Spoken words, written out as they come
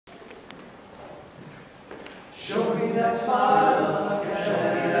Show me that smile again. Show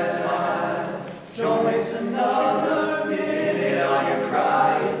me that smile. Don't waste another minute on your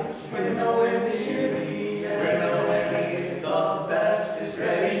crying. We're nowhere near the end. We're nowhere near. The best is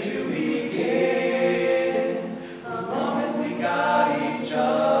ready to begin. As long as we got each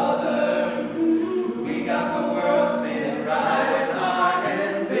other, we got the world spinning right in our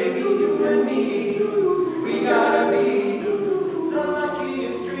hands. Baby, you and me, we gotta be the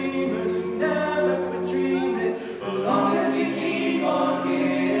luckiest dreamers who never quit dreaming. As long as we keep on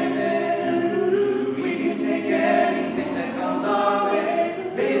giving, we can take anything that comes our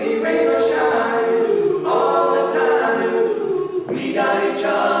way. Baby, rain or shine, all the time. We got each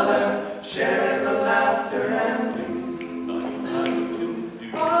other, sharing the laughter and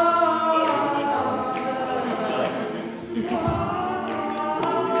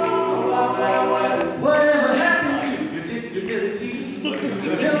whatever happened to predictability? The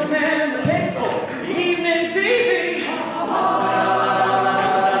milkman, the paper, the evening TV.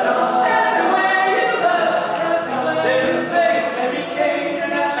 Everywhere you look, there's a face every day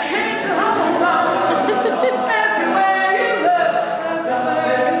that I hate to hold on to. Everywhere you look,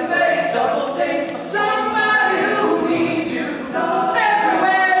 there's a face double take of somebody who needs you.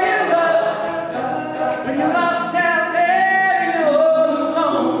 Everywhere you look, when you're lost out there, you're all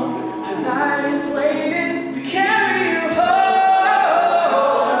alone. The night is waiting to carry you home.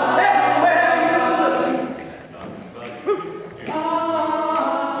 Everywhere you look.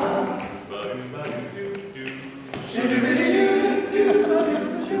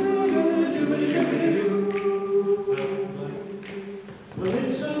 Well,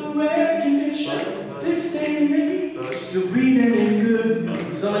 it's a rare condition, this day and age, to read any good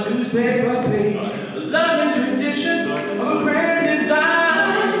news on a newspaper page. A love and tradition of a grand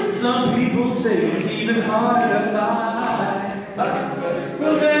design. Some people say it's even harder to find.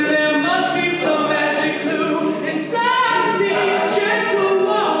 Well, then there must be some magic clue inside these gentle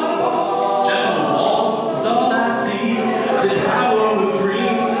walls. Gentle walls is all I see. It's a tower of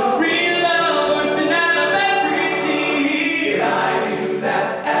dreams. Real love bursting out of every sea. And I knew that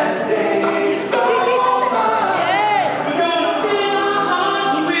as days go by, we're gonna fill our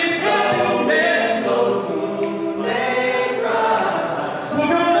hearts with happiness. So smooth they cry. We're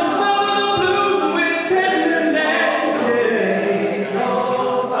gonna swallow the blues with tenderness. Days go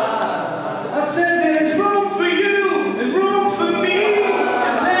by. I said there's room for you and room for me.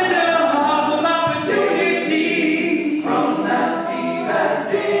 Tender hearts of opportunity. From that steep as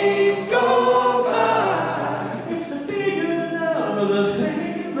days go by, it's the bigger love of the family.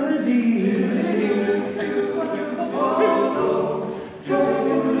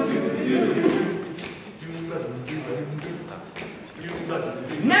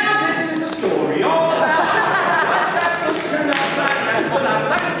 Now this is a story all about that was turned upside down. But I'd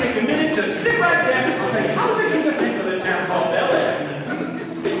like to take a minute to sit right there and tell you how big the things of the town called Medley.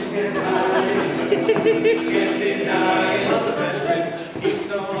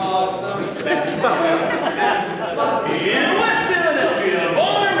 In West Philadelphia,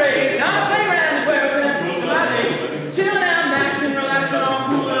 born and raised, on the playground is where I spent most of my days. Chilling out, maxing, relaxing, all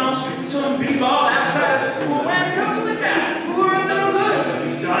cooling on shooting some b-ball outside of the school. And a couple of guys who were up to no good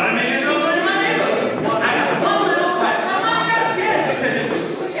started making trouble in my neighborhood. I got one little fight, my mom got scared. She said, "Put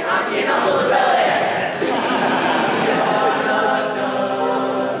your auntie and uncle to belly."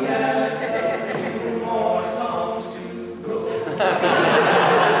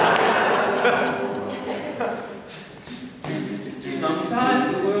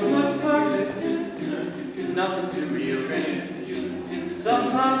 Sometimes the world looks perfect, nothing too real grand.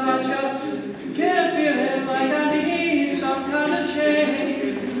 Sometimes I just get a